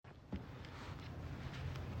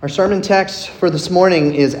Our sermon text for this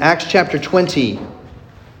morning is Acts chapter 20,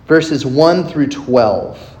 verses 1 through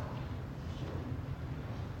 12.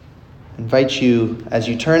 I invite you, as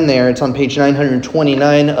you turn there, it's on page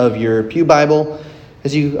 929 of your Pew Bible.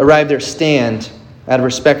 As you arrive there, stand out of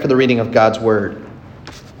respect for the reading of God's Word.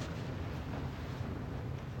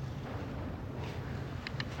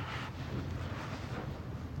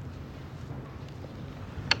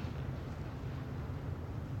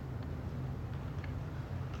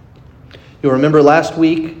 You'll remember last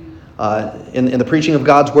week in the preaching of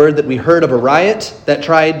God's Word that we heard of a riot that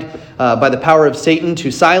tried by the power of Satan to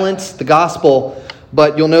silence the gospel.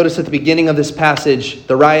 But you'll notice at the beginning of this passage,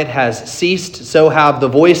 the riot has ceased. So have the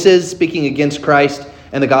voices speaking against Christ,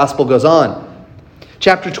 and the gospel goes on.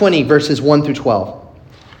 Chapter 20, verses 1 through 12.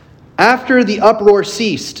 After the uproar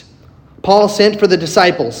ceased, Paul sent for the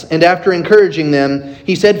disciples, and after encouraging them,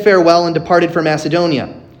 he said farewell and departed for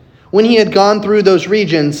Macedonia. When he had gone through those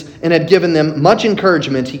regions and had given them much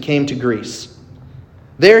encouragement, he came to Greece.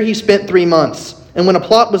 There he spent 3 months, and when a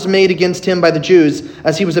plot was made against him by the Jews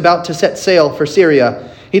as he was about to set sail for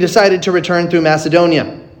Syria, he decided to return through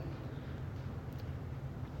Macedonia.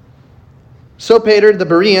 Sopater the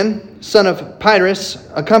Berean, son of Pyrrhus,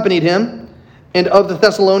 accompanied him, and of the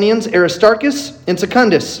Thessalonians Aristarchus and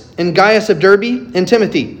Secundus, and Gaius of Derbe and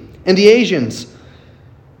Timothy, and the Asians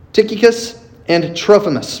Tychicus and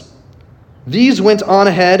Trophimus. These went on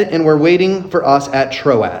ahead and were waiting for us at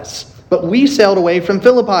Troas. But we sailed away from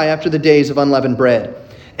Philippi after the days of unleavened bread.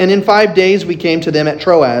 And in 5 days we came to them at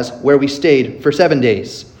Troas, where we stayed for 7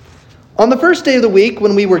 days. On the first day of the week,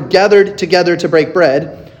 when we were gathered together to break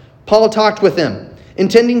bread, Paul talked with them,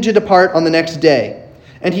 intending to depart on the next day.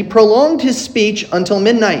 And he prolonged his speech until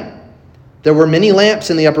midnight. There were many lamps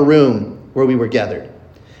in the upper room where we were gathered.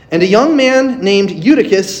 And a young man named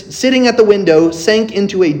Eutychus, sitting at the window, sank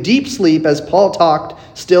into a deep sleep as Paul talked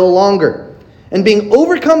still longer. And being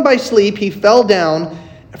overcome by sleep, he fell down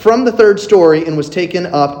from the 3rd story and was taken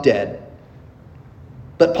up dead.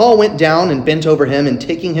 But Paul went down and bent over him, and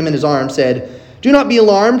taking him in his arms, said, "Do not be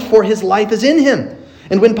alarmed, for his life is in him."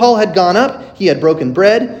 And when Paul had gone up, he had broken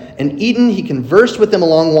bread and eaten. He conversed with them a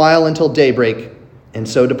long while until daybreak, and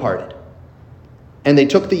so departed. And they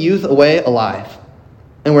took the youth away alive,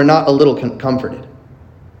 and were not a little comforted.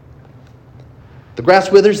 The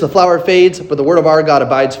grass withers, the flower fades, but the word of our God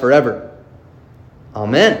abides forever.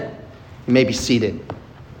 Amen. You may be seated.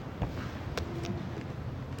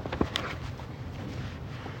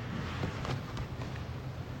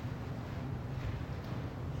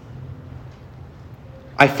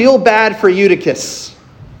 I feel bad for Eutychus.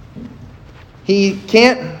 He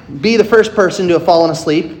can't be the first person to have fallen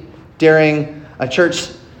asleep during a church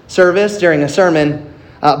service, during a sermon.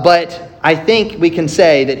 But I think we can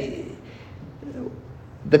say that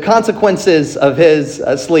the consequences of his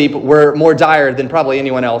sleep were more dire than probably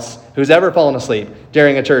anyone else who's ever fallen asleep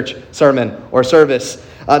during a church sermon or service.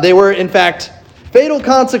 They were, in fact, fatal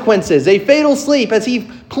consequences, a fatal sleep as he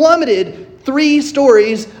plummeted 3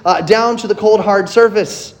 stories down to the cold, hard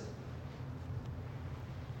surface.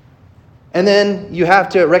 And then you have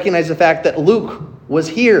to recognize the fact that Luke was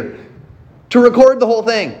here to record the whole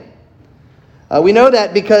thing. We know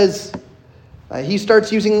that because he starts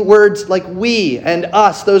using words like we and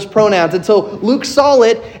us, those pronouns. And so Luke saw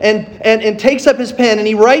it and takes up his pen and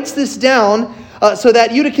he writes this down so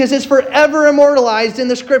that Eutychus is forever immortalized in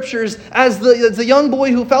the Scriptures as the young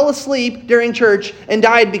boy who fell asleep during church and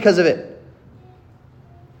died because of it.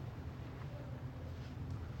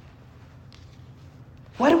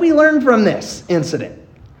 What do we learn from this incident?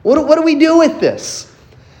 What do we do with this?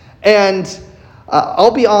 And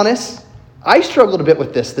I'll be honest, I struggled a bit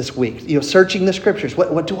with this week, searching the Scriptures.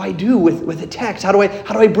 What do I do with a text? How do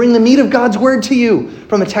I bring the meat of God's Word to you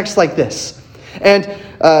from a text like this? And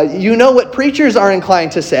you know what preachers are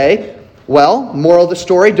inclined to say. Well, moral of the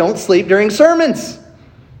story, don't sleep during sermons.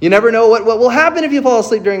 You never know what will happen if you fall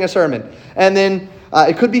asleep during a sermon. And then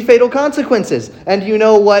it could be fatal consequences. And you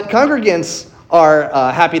know what congregants are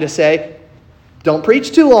happy to say. Don't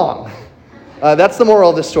preach too long. That's the moral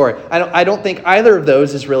of the story. I don't think either of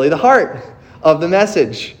those is really the heart of the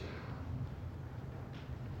message.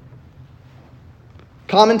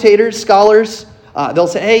 Commentators, scholars, they'll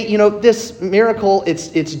say, hey, this miracle,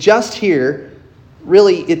 it's just here.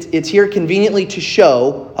 Really, it's here conveniently to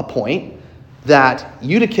show a point that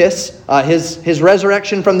Eutychus, his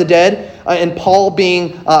resurrection from the dead, and Paul being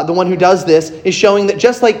the one who does this, is showing that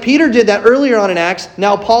just like Peter did that earlier on in Acts,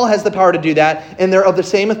 now Paul has the power to do that, and they're of the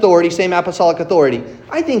same authority, same apostolic authority.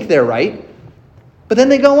 I think they're right. But then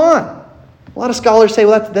they go on. A lot of scholars say,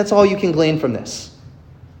 well, that's all you can glean from this.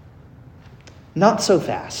 Not so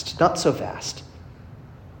fast. Not so fast.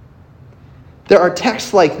 There are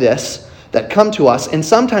texts like this that come to us, and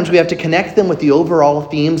sometimes we have to connect them with the overall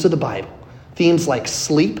themes of the Bible. Themes like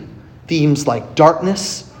sleep, themes like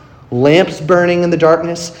darkness, lamps burning in the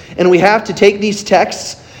darkness. And we have to take these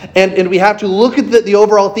texts and we have to look at the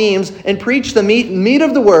overall themes and preach the meat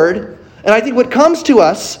of the Word. And I think what comes to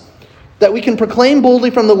us that we can proclaim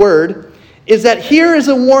boldly from the Word is that here is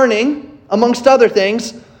a warning, amongst other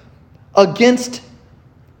things, against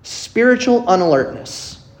spiritual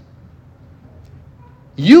unalertness.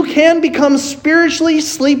 You can become spiritually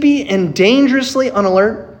sleepy and dangerously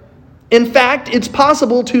unalert. In fact, it's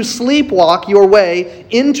possible to sleepwalk your way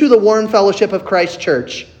into the warm fellowship of Christ's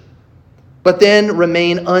church, but then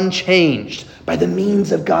remain unchanged by the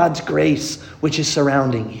means of God's grace which is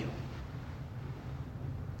surrounding you.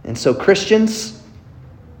 And so, Christians,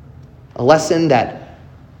 a lesson that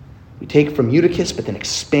we take from Eutychus, but then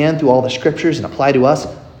expand through all the scriptures and apply to us.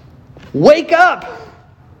 Wake up!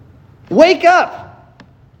 Wake up!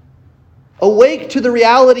 Awake to the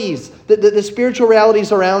realities, the spiritual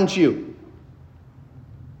realities around you.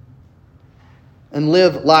 And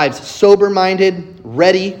live lives sober-minded,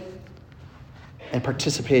 ready, and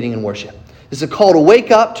participating in worship. This is a call to wake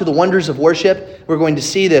up to the wonders of worship. We're going to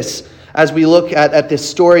see this as we look at this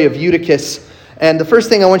story of Eutychus. And the first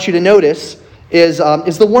thing I want you to notice is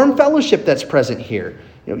the warm fellowship that's present here.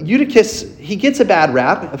 You know, Eutychus, he gets a bad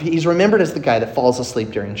rap. He's remembered as the guy that falls asleep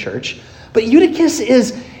during church. But Eutychus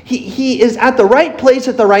he is at the right place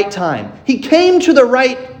at the right time. He came to the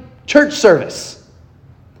right church service.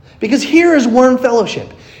 Because here is warm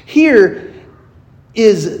fellowship. Here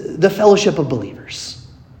is the fellowship of believers.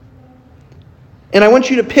 And I want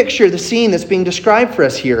you to picture the scene that's being described for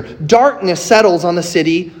us here. Darkness settles on the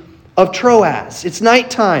city of Troas. It's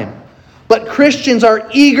nighttime. But Christians are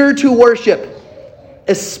eager to worship,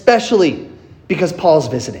 especially because Paul's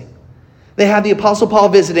visiting. They have the Apostle Paul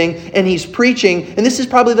visiting, and he's preaching, and this is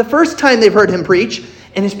probably the first time they've heard him preach,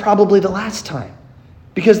 and it's probably the last time,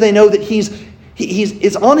 because they know that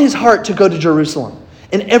it's on his heart to go to Jerusalem.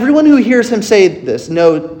 And everyone who hears him say this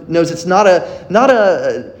knows it's not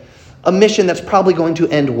a mission that's probably going to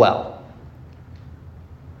end well,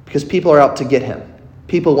 because people are out to get him.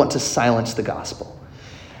 People want to silence the gospel.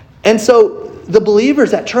 And so the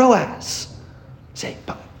believers at Troas say,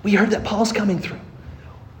 we heard that Paul's coming through.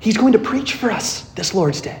 He's going to preach for us this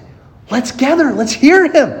Lord's Day. Let's gather. Let's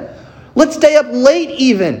hear him. Let's stay up late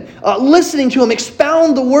even, listening to him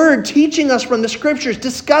expound the word, teaching us from the scriptures,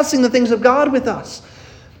 discussing the things of God with us.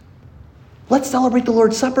 Let's celebrate the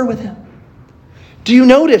Lord's Supper with him. Do you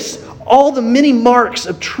notice all the many marks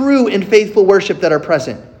of true and faithful worship that are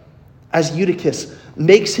present as Eutychus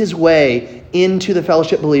makes his way into the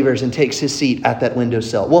fellowship believers and takes his seat at that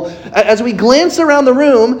windowsill? Well, as we glance around the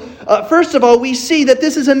room, first of all, we see that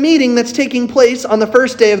this is a meeting that's taking place on the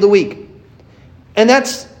first day of the week. And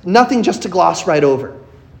that's nothing just to gloss right over.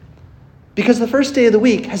 Because the first day of the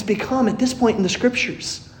week has become, at this point in the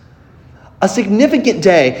scriptures, a significant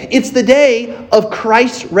day. It's the day of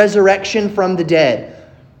Christ's resurrection from the dead.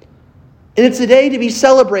 And it's a day to be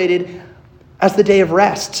celebrated as the day of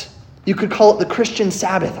rest. You could call it the Christian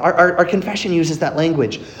Sabbath. Our confession uses that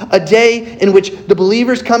language. A day in which the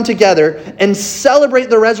believers come together and celebrate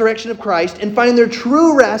the resurrection of Christ and find their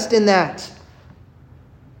true rest in that.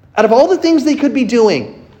 Out of all the things they could be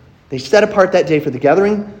doing, they set apart that day for the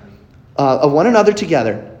gathering of one another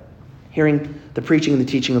together, hearing the preaching and the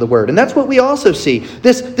teaching of the word. And that's what we also see.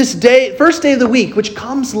 This day, first day of the week, which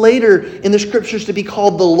comes later in the scriptures to be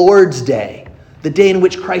called the Lord's Day, the day in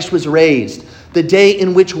which Christ was raised, the day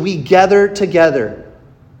in which we gather together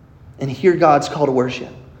and hear God's call to worship.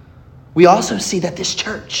 We also see that this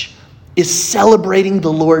church is celebrating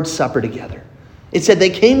the Lord's Supper together. It said they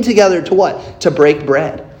came together to what? To break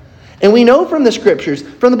bread. And we know from the scriptures,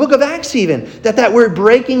 from the book of Acts even, that word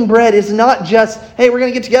breaking bread is not just, hey, we're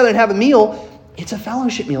going to get together and have a meal. It's a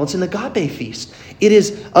fellowship meal. It's an agape feast. It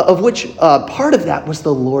is, of which part of that was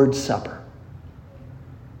the Lord's Supper.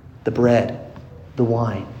 The bread, the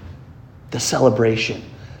wine, the celebration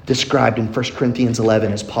described in 1 Corinthians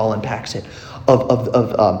 11 as Paul unpacks it,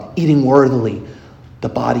 of eating worthily the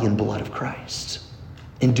body and blood of Christ.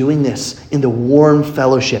 And doing this in the warm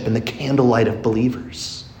fellowship and the candlelight of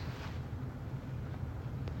believers.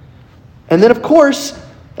 And then, of course,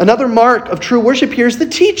 another mark of true worship here is the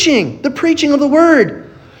teaching, the preaching of the word.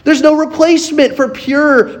 There's no replacement for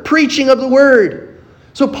pure preaching of the word.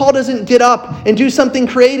 So Paul doesn't get up and do something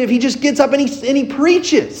creative. He just gets up and he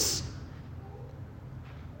preaches.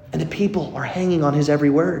 And the people are hanging on his every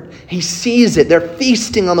word. He sees it. They're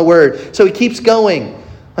feasting on the word. So he keeps going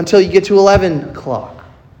until you get to 11 o'clock,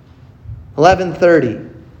 11:30,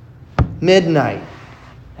 midnight,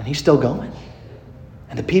 and he's still going.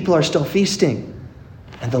 and the people are still feasting,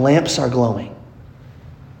 and the lamps are glowing.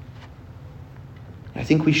 I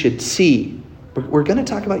think we should see, we're going to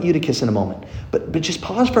talk about Eutychus in a moment, but just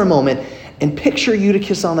pause for a moment and picture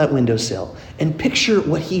Eutychus on that windowsill and picture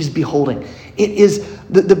what he's beholding. It is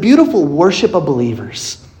the beautiful worship of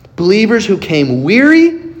believers who came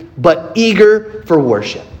weary but eager for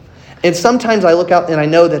worship. And sometimes I look out and I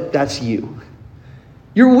know that that's you.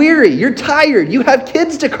 You're weary, you're tired, you have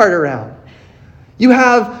kids to cart around. You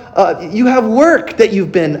have work that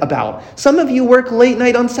you've been about. Some of you work late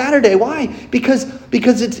night on Saturday. Why? Because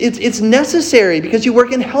it's necessary. Because you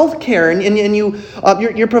work in healthcare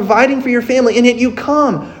and you're providing for your family, and yet you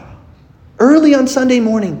come early on Sunday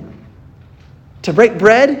morning to break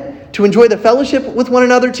bread, to enjoy the fellowship with one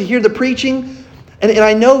another, to hear the preaching. And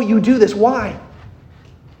I know you do this. Why?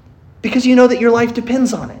 Because you know that your life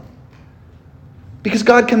depends on it. Because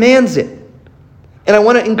God commands it. And I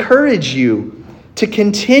want to encourage you to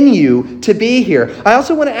continue to be here. I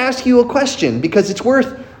also want to ask you a question, because it's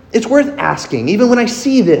worth asking, even when I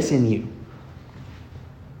see this in you.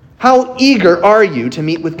 How eager are you to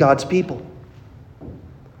meet with God's people?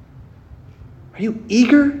 Are you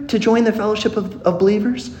eager to join the fellowship of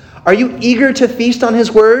believers? Are you eager to feast on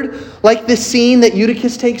His Word, like this scene that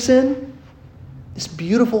Eutychus takes in? This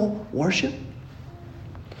beautiful worship?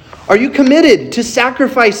 Are you committed to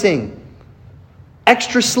sacrificing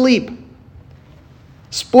extra sleep,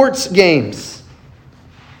 sports games,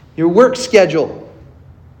 your work schedule,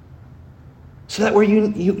 so that where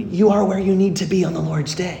you are where you need to be on the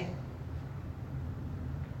Lord's day?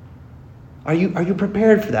 Are you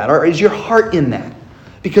prepared for that? Or is your heart in that?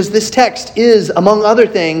 Because this text is, among other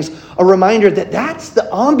things, a reminder that that's the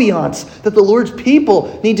ambiance that the Lord's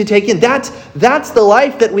people need to take in. That's the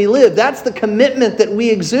life that we live. That's the commitment that we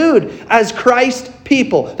exude as Christ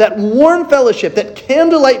people. That warm fellowship, that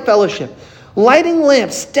candlelight fellowship, lighting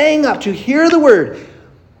lamps, staying up to hear the word.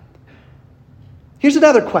 Here's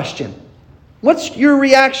another question. What's your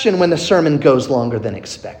reaction when the sermon goes longer than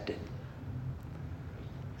expected?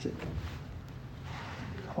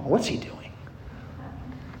 What's he doing?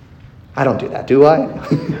 I don't do that, do I?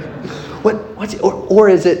 Or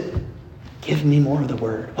is it, give me more of the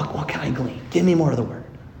word? What can I glean? Give me more of the word.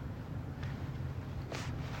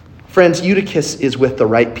 Friends, Eutychus is with the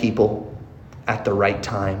right people at the right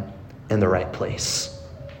time in the right place.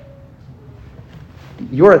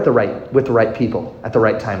 You're with the right people at the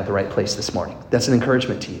right time at the right place this morning. That's an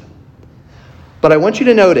encouragement to you. But I want you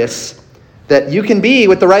to notice that you can be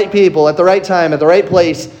with the right people at the right time at the right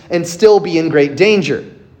place and still be in great danger.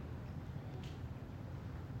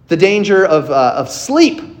 The danger of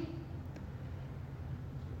sleep.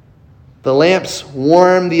 The lamps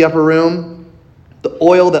warm the upper room. The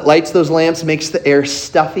oil that lights those lamps makes the air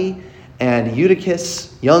stuffy. And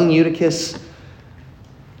young Eutychus,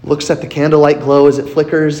 looks at the candlelight glow as it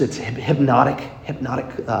flickers. It's hypnotic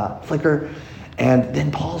flicker. And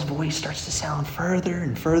then Paul's voice starts to sound further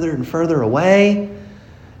and further and further away.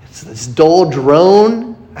 It's this dull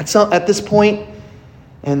drone at this point.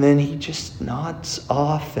 And then he just nods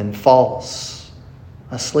off and falls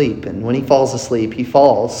asleep. And when he falls asleep, he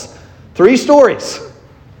falls 3 stories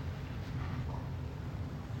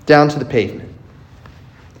down to the pavement.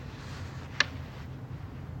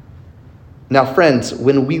 Now, friends,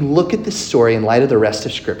 when we look at this story in light of the rest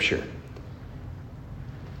of Scripture,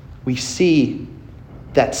 we see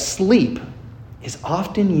that sleep is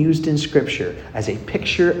often used in Scripture as a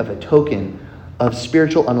picture of a token of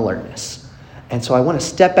spiritual unalertness. And so I want to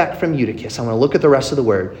step back from Eutychus. I want to look at the rest of the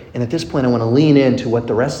word. And at this point, I want to lean into what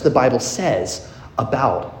the rest of the Bible says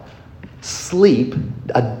about sleep,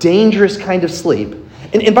 a dangerous kind of sleep.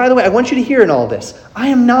 And by the way, I want you to hear in all this, I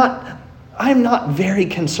am not very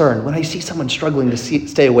concerned when I see someone struggling to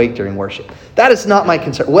stay awake during worship. That is not my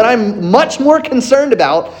concern. What I'm much more concerned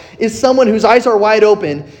about is someone whose eyes are wide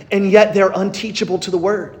open and yet they're unteachable to the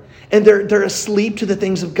word. And they're asleep to the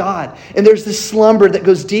things of God. And there's this slumber that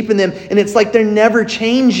goes deep in them, and it's like they're never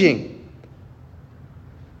changing.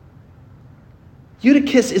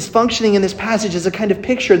 Eutychus is functioning in this passage as a kind of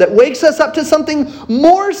picture that wakes us up to something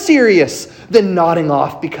more serious than nodding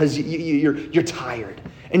off because you're tired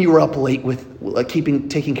and you were up late with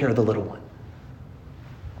taking care of the little one.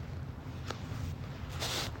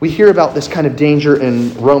 We hear about this kind of danger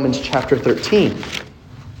in Romans chapter 13.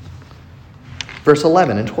 Verse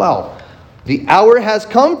 11 and 12. The hour has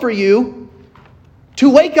come for you to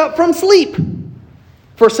wake up from sleep.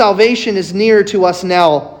 For salvation is nearer to us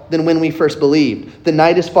now than when we first believed. The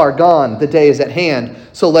night is far gone, the day is at hand.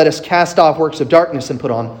 So let us cast off works of darkness and put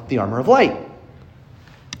on the armor of light.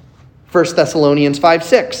 1 Thessalonians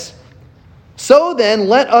 5:6. So then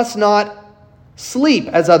let us not sleep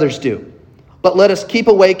as others do, but let us keep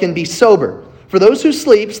awake and be sober. For those who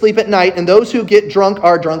sleep, sleep at night, and those who get drunk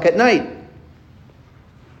are drunk at night.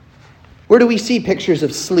 Where do we see pictures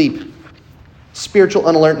of sleep, spiritual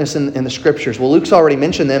unalertness in the Scriptures? Well, Luke's already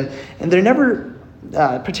mentioned them, and they're never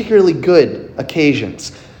particularly good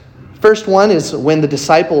occasions. First one is when the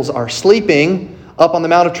disciples are sleeping up on the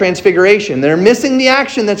Mount of Transfiguration. They're missing the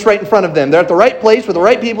action that's right in front of them. They're at the right place with the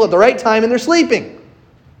right people at the right time, and they're sleeping.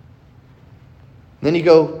 Then you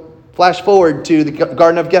go flash forward to the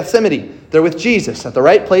Garden of Gethsemane. They're with Jesus at the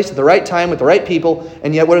right place, at the right time, with the right people,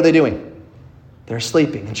 and yet what are they doing? They're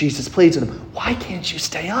sleeping, and Jesus pleads with them, why can't you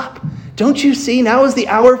stay up? Don't you see now is the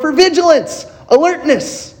hour for vigilance,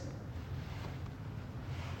 alertness?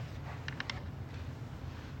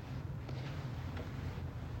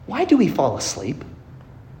 Why do we fall asleep?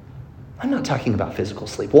 I'm not talking about physical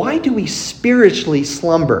sleep. Why do we spiritually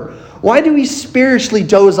slumber? Why do we spiritually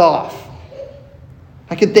doze off?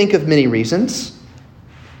 I can think of many reasons.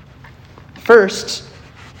 First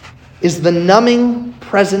is the numbing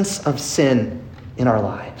presence of sin in our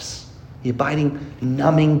lives. The abiding,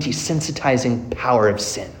 numbing, desensitizing power of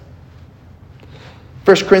sin.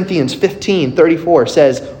 1 Corinthians 15:34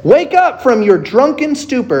 says, wake up from your drunken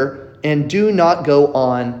stupor and do not go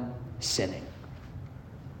on sinning.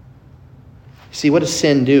 See, what does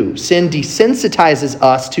sin do? Sin desensitizes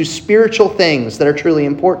us to spiritual things that are truly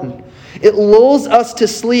important. It lulls us to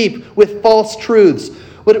sleep with false truths.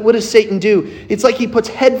 What does Satan do? It's like he puts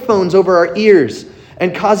headphones over our ears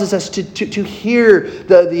and causes us to hear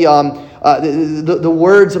the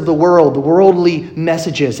words of the world, the worldly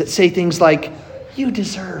messages that say things like, you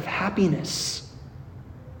deserve happiness.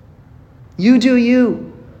 You do you.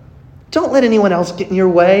 Don't let anyone else get in your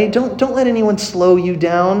way. Don't let anyone slow you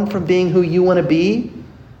down from being who you want to be.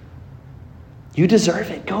 You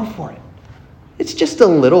deserve it. Go for it. It's just a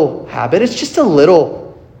little habit. It's just a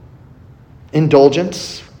little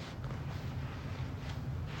indulgence.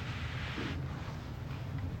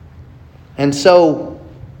 And so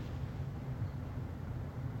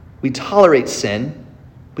we tolerate sin.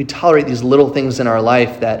 We tolerate these little things in our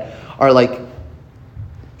life that are like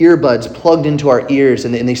earbuds plugged into our ears,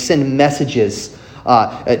 and they send messages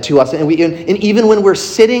to us. And even when we're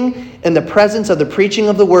sitting in the presence of the preaching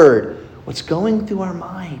of the word, what's going through our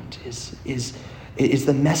mind is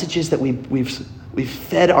the messages that we've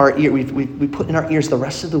fed our ear, we put in our ears the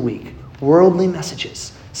rest of the week. Worldly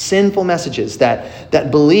messages, sinful messages that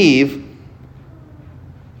believe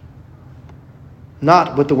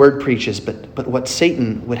not what the word preaches, but what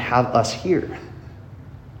Satan would have us hear.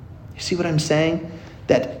 You see what I'm saying?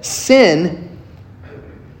 That sin,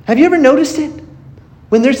 have you ever noticed it?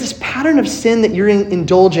 When there's this pattern of sin that you're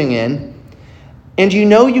indulging in, and you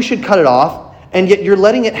know you should cut it off, and yet you're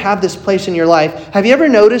letting it have this place in your life. Have you ever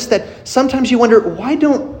noticed that sometimes you wonder, why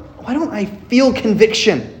don't I feel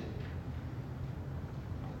conviction?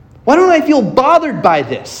 Why don't I feel bothered by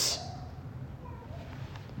this?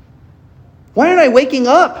 Why aren't I waking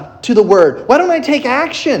up to the word? Why don't I take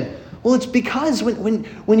action? Well, it's because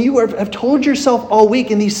when you have told yourself all week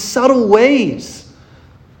in these subtle ways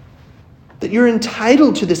that you're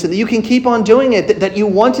entitled to this and that you can keep on doing it, that you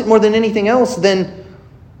want it more than anything else, then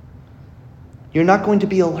you're not going to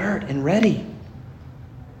be alert and ready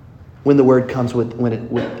when the word comes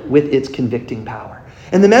with its convicting power.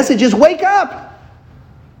 And the message is, wake up!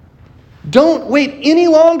 Don't wait any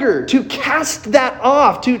longer to cast that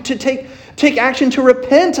off, to take action to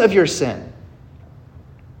repent of your sin.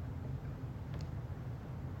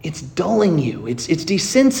 It's dulling you. It's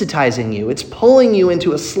desensitizing you. It's pulling you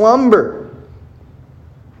into a slumber.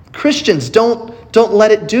 Christians, don't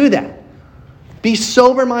let it do that. Be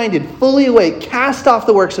sober-minded, fully awake, cast off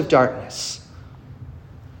the works of darkness.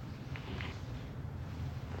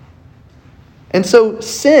 And so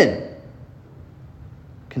sin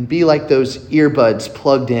can be like those earbuds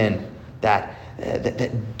plugged in that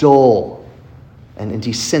dull and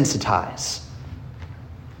desensitize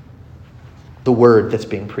the word that's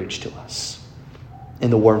being preached to us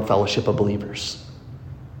in the warm fellowship of believers.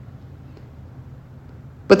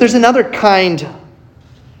 But there's another kind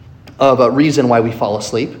of a reason why we fall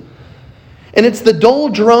asleep, and it's the dull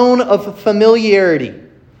drone of familiarity.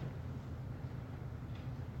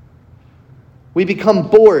 We become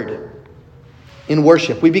bored in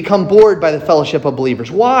worship. We become bored by the fellowship of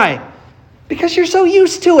believers. Why? Because you're so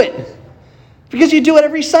used to it. Because you do it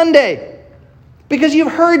every Sunday. Because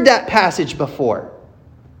you've heard that passage before.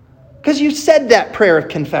 Because you've said that prayer of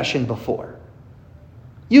confession before.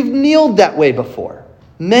 You've kneeled that way before.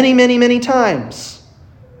 Many, many, many times.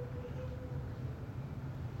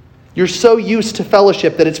 You're so used to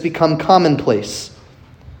fellowship that it's become commonplace.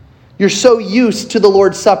 You're so used to the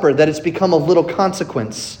Lord's Supper that it's become of little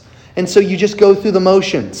consequence. And so you just go through the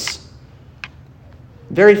motions.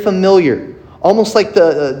 Very familiar. Almost like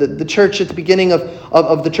the church at the beginning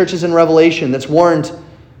of the churches in Revelation that's warned,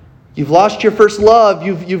 you've lost your first love,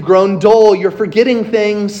 you've grown dull, you're forgetting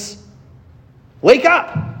things. Wake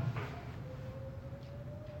up!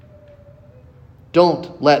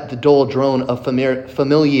 Don't let the dull drone of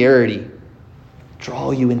familiarity draw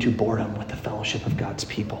you into boredom with the fellowship of God's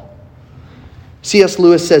people. C.S.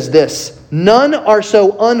 Lewis says this, "None are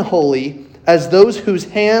so unholy as those whose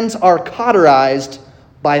hands are cauterized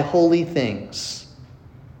by holy things."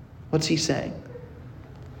 What's he saying?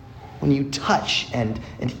 When you touch and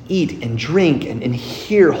eat and drink and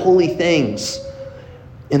hear holy things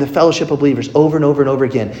in the fellowship of believers over and over and over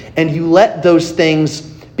again, and you let those things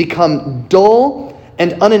become dull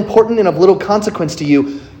and unimportant and of little consequence to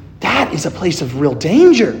you, that is a place of real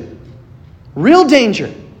danger. Real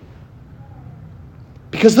danger.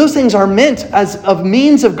 Because those things are meant as of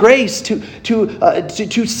means of grace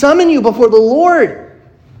to summon you before the Lord.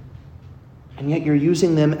 And yet you're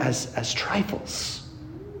using them as trifles.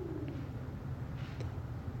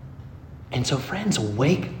 And so friends,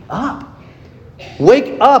 wake up.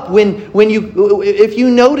 Wake up if you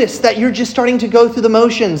notice that you're just starting to go through the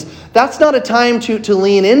motions. That's not a time to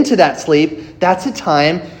lean into that sleep. That's a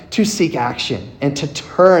time to seek action and to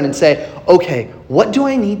turn and say, okay, what do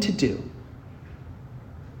I need to do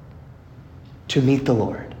to meet the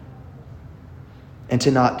Lord? And to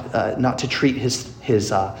not to treat his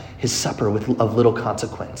supper of little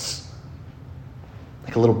consequence,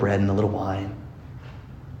 like a little bread and a little wine,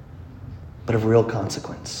 but of real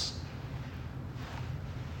consequence.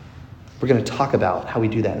 We're going to talk about how we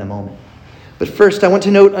do that in a moment. But first, I want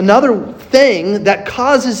to note another thing that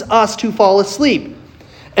causes us to fall asleep,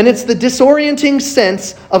 and it's the disorienting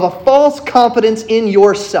sense of a false confidence in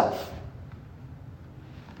yourself.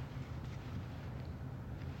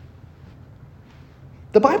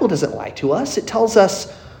 The Bible doesn't lie to us. It tells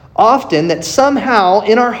us often that somehow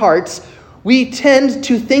in our hearts we tend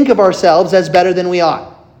to think of ourselves as better than we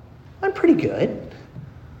ought. I'm pretty good.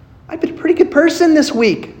 I've been a pretty good person this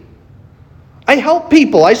week. I help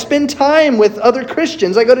people. I spend time with other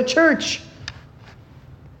Christians. I go to church.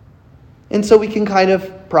 And so we can kind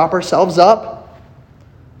of prop ourselves up,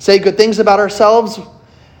 say good things about ourselves,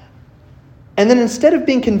 and then instead of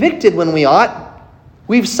being convicted when we ought,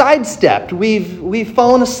 we've sidestepped, we've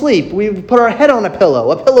fallen asleep, we've put our head on a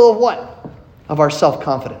pillow of what? Of our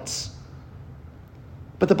self-confidence.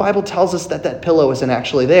 But the Bible tells us that pillow isn't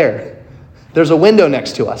actually there. There's a window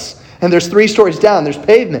next to us, and there's 3 stories down, there's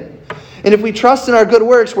pavement. And if we trust in our good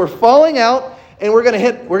works, we're falling out, and we're gonna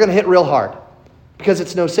hit real hard, because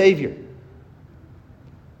it's no Savior.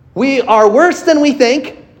 We are worse than we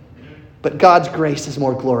think, but God's grace is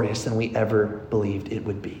more glorious than we ever believed it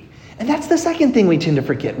would be. And that's the second thing we tend to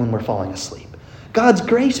forget when we're falling asleep. God's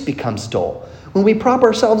grace becomes dull when we prop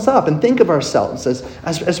ourselves up and think of ourselves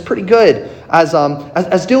as pretty good,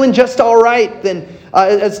 as doing just all right, then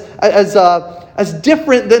as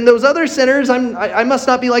different than those other sinners. I must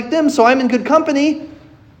not be like them, so I'm in good company.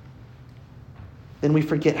 Then we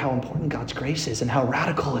forget how important God's grace is and how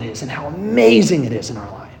radical it is and how amazing it is in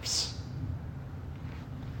our lives.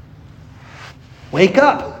 Wake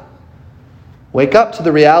up. Wake up to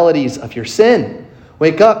the realities of your sin.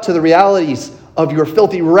 Wake up to the realities of your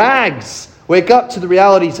filthy rags. Wake up to the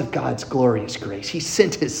realities of God's glorious grace. He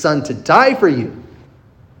sent his Son to die for you.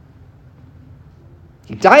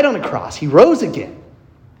 He died on a cross. He rose again.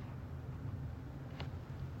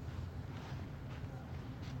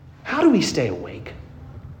 How do we stay awake?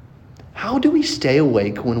 How do we stay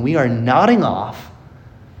awake when we are nodding off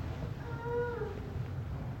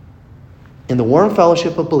in the warm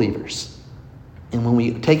fellowship of believers? And when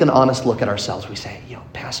we take an honest look at ourselves, we say,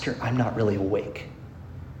 Pastor, I'm not really awake.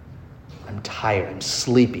 I'm tired. I'm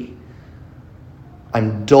sleepy.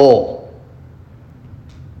 I'm dull.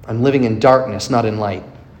 I'm living in darkness, not in light.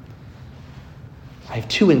 I have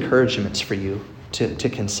 2 encouragements for you to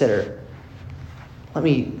consider. Let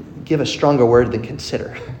me give a stronger word than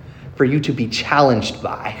consider, for you to be challenged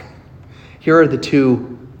by. Here are the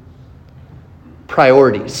 2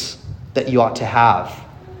 priorities that you ought to have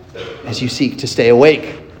as you seek to stay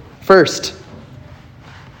awake. First,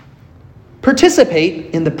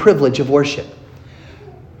 participate in the privilege of worship.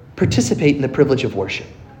 Participate in the privilege of worship.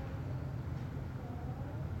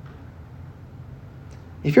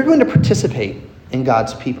 If you're going to participate in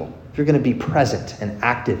God's people, if you're going to be present and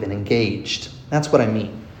active and engaged, that's what I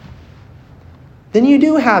mean, then you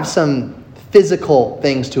do have some physical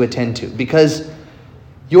things to attend to, because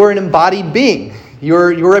you're an embodied being.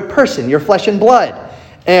 You're a person. You're flesh and blood.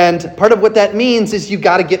 And part of what that means is you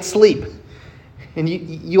got to get sleep. And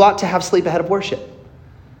you ought to have sleep ahead of worship.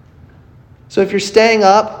 So if you're staying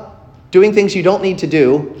up, doing things you don't need to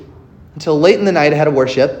do until late in the night ahead of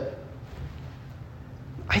worship,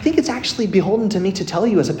 I think it's actually beholden to me to tell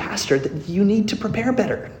you as a pastor that you need to prepare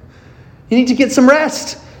better. You need to get some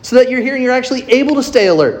rest so that you're here and you're actually able to stay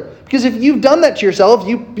alert. Because if you've done that to yourself,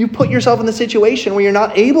 you put yourself in the situation where you're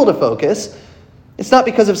not able to focus, it's not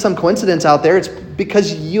because of some coincidence out there. It's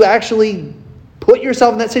because you actually put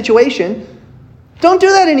yourself in that situation. Don't do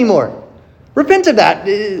that anymore. Repent of that.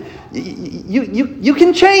 You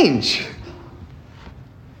can change.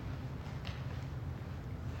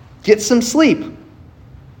 Get some sleep.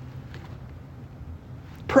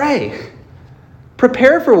 Pray.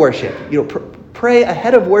 Prepare for worship. Pray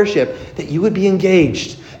ahead of worship that you would be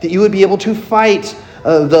engaged, that you would be able to fight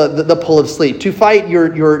the pull of sleep, to fight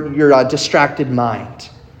your distracted mind.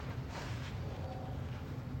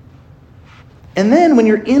 And then when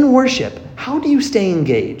you're in worship, how do you stay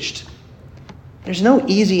engaged? There's no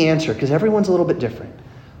easy answer because everyone's a little bit different.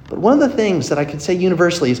 But one of the things that I could say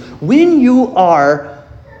universally is when you are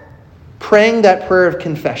praying that prayer of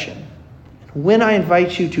confession, when I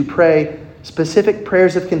invite you to pray specific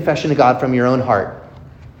prayers of confession to God from your own heart,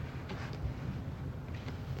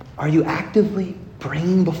 are you actively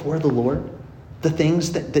bringing before the Lord the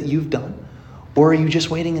things that you've done? Or are you just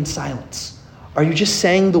waiting in silence? Are you just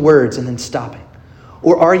saying the words and then stopping?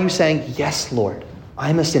 Or are you saying, yes, Lord,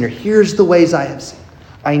 I'm a sinner. Here's the ways I have sinned.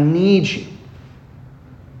 I need you.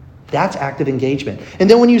 That's active engagement. And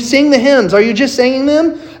then when you sing the hymns, are you just singing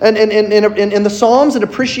them and the psalms and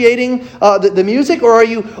appreciating the music, or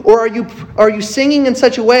are you singing in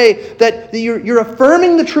such a way that you're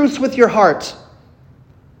affirming the truths with your heart?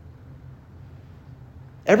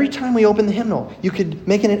 Every time we open the hymnal, you could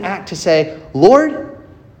make it an act to say, Lord,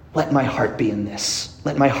 let my heart be in this.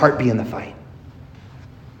 Let my heart be in the fight.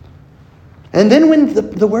 And then when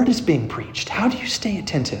the word is being preached, how do you stay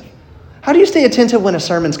attentive? How do you stay attentive when a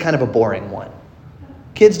sermon's kind of a boring one?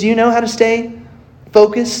 Kids, do you know how to stay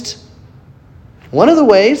focused? One of the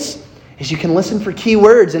ways is you can listen for key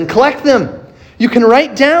words and collect them. You can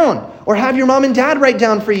write down or have your mom and dad write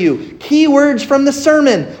down for you key words from the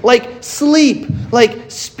sermon, like sleep,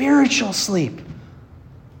 like spiritual sleep,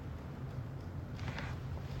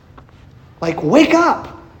 like wake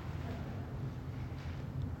up.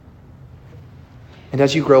 And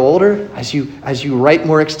as you grow older, as you write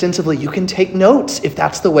more extensively, you can take notes if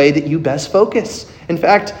that's the way that you best focus. In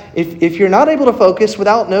fact, if you're not able to focus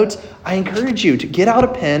without notes, I encourage you to get out a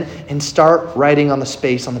pen and start writing on the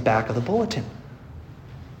space on the back of the bulletin.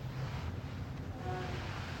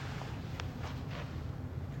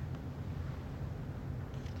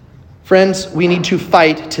 Friends, we need to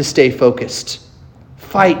fight to stay focused.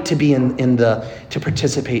 Fight to be to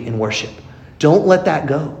participate in worship. Don't let that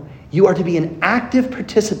go. You are to be an active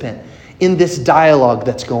participant in this dialogue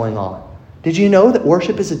that's going on. Did you know that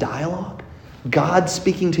worship is a dialogue? God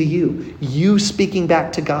speaking to you, you speaking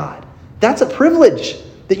back to God. That's a privilege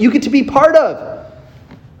that you get to be part of.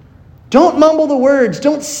 Don't mumble the words.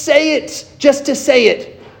 Don't say it just to say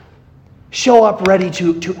it. Show up ready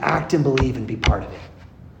to act and believe and be part of it.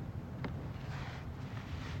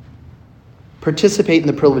 Participate in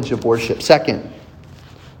the privilege of worship. Second,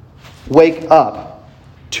 wake up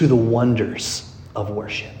to the wonders of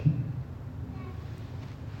worship.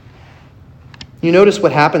 You notice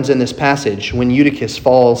what happens in this passage when Eutychus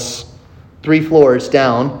falls 3 floors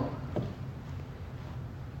down.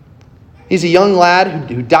 He's a young lad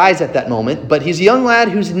who dies at that moment, but he's a young lad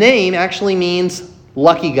whose name actually means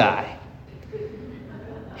lucky guy.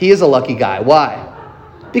 He is a lucky guy. Why?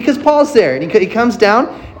 Because Paul's there, and he comes down,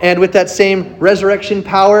 and with that same resurrection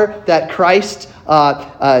power that Christ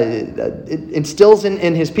instills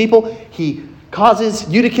in his people, he causes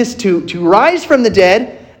Eutychus to rise from the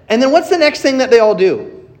dead. And then what's the next thing that they all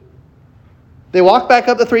do? They walk back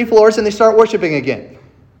up the 3 floors and they start worshiping again.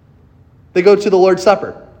 They go to the Lord's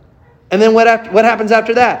Supper. And then what happens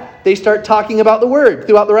after that? They start talking about the word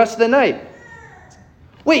throughout the rest of the night.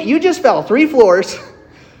 Wait, you just fell 3 floors.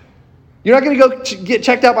 You're not going to go get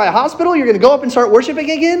checked out by a hospital? You're going to go up and start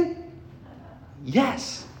worshiping again?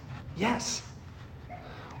 Yes. Yes.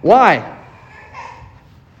 Why?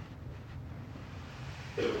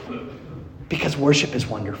 Because worship is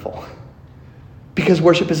wonderful. Because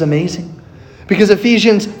worship is amazing. Because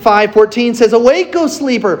Ephesians 5:14 says, "Awake, O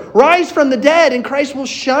sleeper, rise from the dead, and Christ will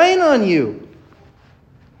shine on you."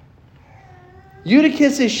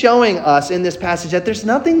 Eutychus is showing us in this passage that there's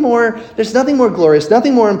nothing more glorious,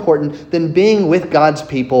 nothing more important than being with God's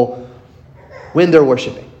people when they're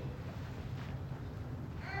worshiping.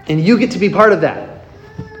 And you get to be part of that.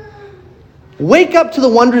 Wake up to the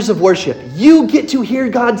wonders of worship. You get to hear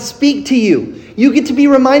God speak to you. You get to be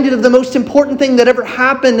reminded of the most important thing that ever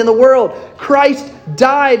happened in the world. Christ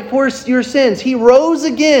died for your sins. He rose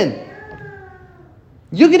again.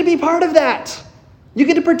 You get to be part of that. You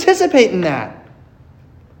get to participate in that.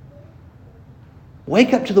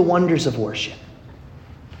 Wake up to the wonders of worship.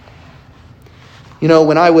 You know,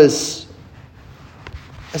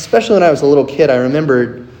 especially when I was a little kid, I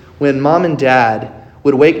remembered when Mom and Dad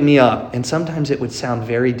would wake me up, and sometimes it would sound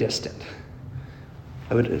very distant.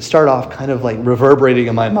 I would start off kind of like reverberating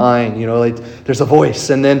in my mind, you know, like there's a voice,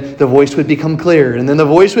 and then the voice would become clear, and then the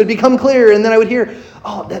voice would become clear, and then I would hear,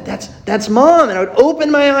 oh, that's Mom, and I would open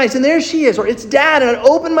my eyes, and there she is, or it's Dad, and I'd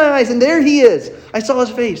open my eyes, and there he is. I saw his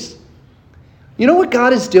face. You know what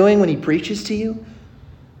God is doing when he preaches to you?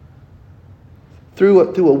 Through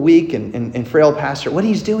a weak and frail pastor, what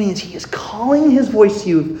he's doing is he is calling his voice to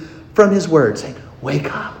you from his word, saying,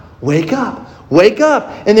 wake up, wake up, wake up.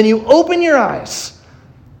 And then you open your eyes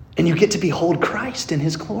and you get to behold Christ in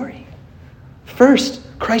his glory. First,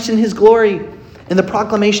 Christ in his glory in the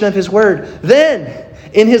proclamation of his word. Then,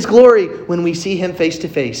 in his glory, when we see him face to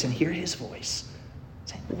face and hear his voice,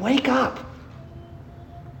 saying, wake up,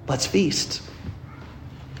 let's feast.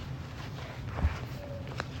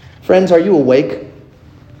 Friends, are you awake?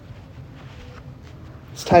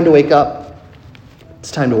 It's time to wake up.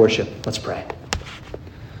 It's time to worship. Let's pray.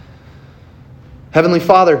 Heavenly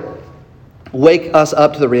Father, wake us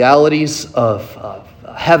up to the realities of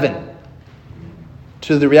heaven,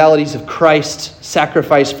 to the realities of Christ's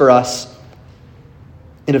sacrifice for us,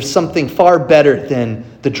 and of something far better than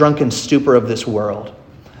the drunken stupor of this world.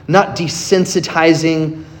 Not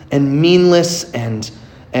desensitizing and meaningless and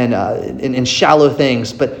shallow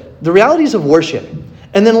things, but the realities of worship.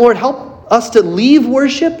 And then, Lord, help us to leave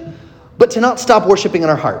worship, but to not stop worshiping in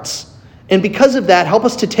our hearts. And because of that, help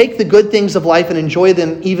us to take the good things of life and enjoy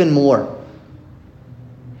them even more,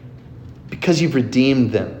 because you've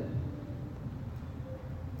redeemed them.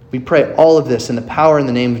 We pray all of this in the power and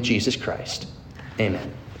the name of Jesus Christ.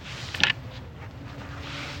 Amen.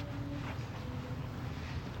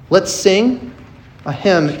 Let's sing a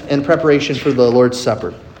hymn in preparation for the Lord's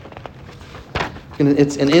Supper.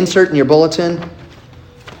 It's an insert in your bulletin.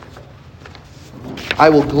 I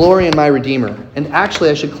will glory in my Redeemer. And actually,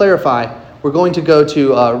 I should clarify, we're going to go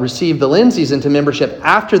to receive the Lindsays into membership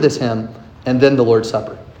after this hymn and then the Lord's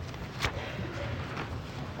Supper.